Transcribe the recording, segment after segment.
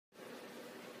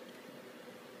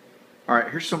All right,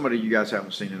 here's somebody you guys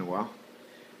haven't seen in a while.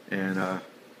 And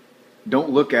don't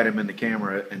look at him in the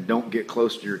camera and don't get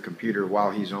close to your computer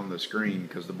while he's on the screen,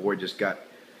 because the boy just got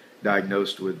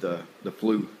diagnosed with the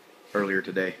flu earlier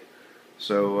today.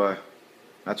 So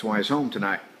that's why he's home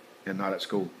tonight and not at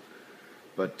school.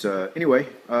 But anyway,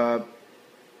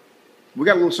 we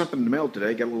got a little something in the mail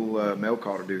today. Got a little mail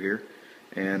call to do here.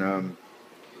 And,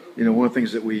 you know, one of the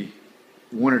things that we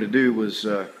wanted to do was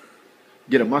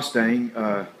get a Mustang,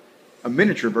 a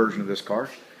miniature version of this car.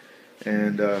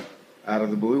 And out of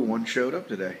the blue, one showed up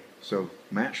today. So,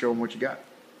 Matt, show them what you got.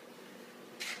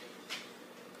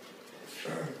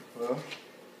 Well,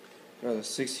 got a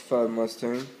 65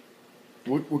 Mustang.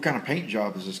 What kind of paint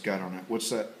job has this got on it? What's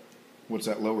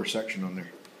that lower section on there?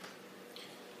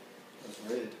 That's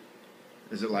red.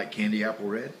 Is it like candy apple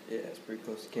red? Yeah, it's pretty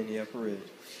close to candy apple red.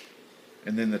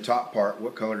 And then the top part,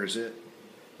 what color is it?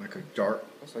 Like a dark?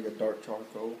 It's like a dark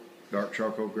charcoal. Dark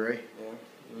charcoal gray? Yeah.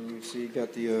 And you can see you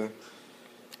got the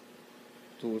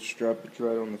little strap that's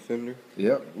right on the fender.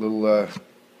 Yep, little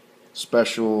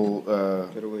special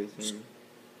Cutaway thing.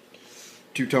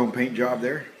 Two-tone paint job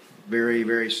there. Very,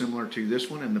 very similar to this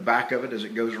one. And the back of it as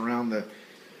it goes around the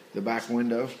back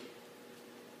window.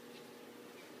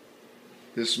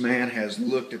 This man has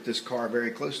looked at this car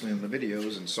very closely in the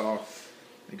videos and saw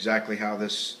exactly how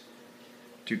this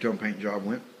two-tone paint job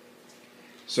went.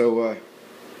 So,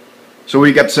 what do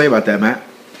you got to say about that, Matt?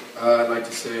 I'd like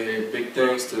to say big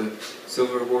thanks to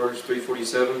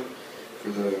Silverhorse347 for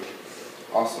the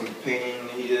awesome painting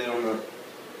he did on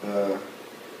the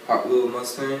Hotwheel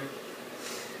Mustang.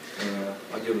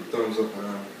 I give him a thumbs up on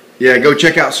that. Yeah, go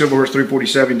check out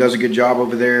Silverhorse347. He does a good job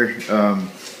over there.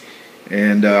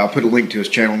 And I'll put a link to his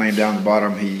channel name down the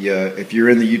bottom. If you're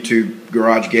in the YouTube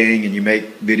Garage Gang and you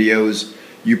make videos,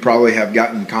 you probably have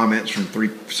gotten comments from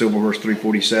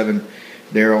Silverhorse347.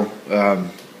 Daryl,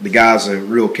 the guy's a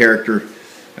real character,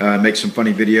 makes some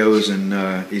funny videos,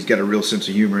 and he's got a real sense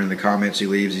of humor in the comments he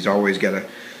leaves. He's always got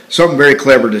something very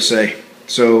clever to say.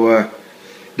 So,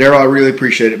 Daryl, I really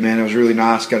appreciate it, man. It was really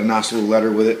nice. Got a nice little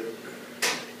letter with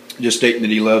it, just stating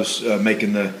that he loves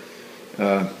making the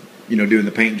doing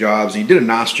the paint jobs. And he did a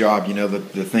nice job. You know,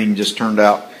 the thing just turned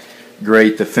out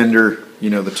great. The fender,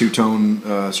 the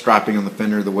two-tone striping on the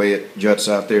fender, the way it juts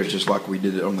out there is just like we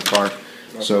did it on the car.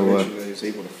 So he was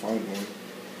able to find one.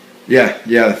 Yeah,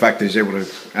 the fact that he's able to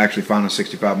actually find a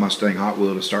 65 Mustang Hot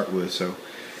Wheel to start with. So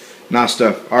nice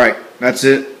stuff. All right, that's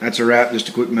it. That's a wrap. Just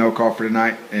a quick mail call for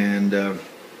tonight, and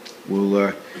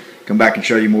we'll come back and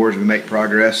show you more as we make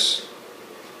progress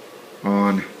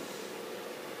on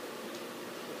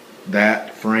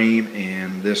that frame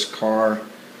and this car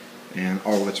and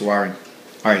all of its wiring.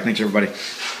 All right, thanks everybody.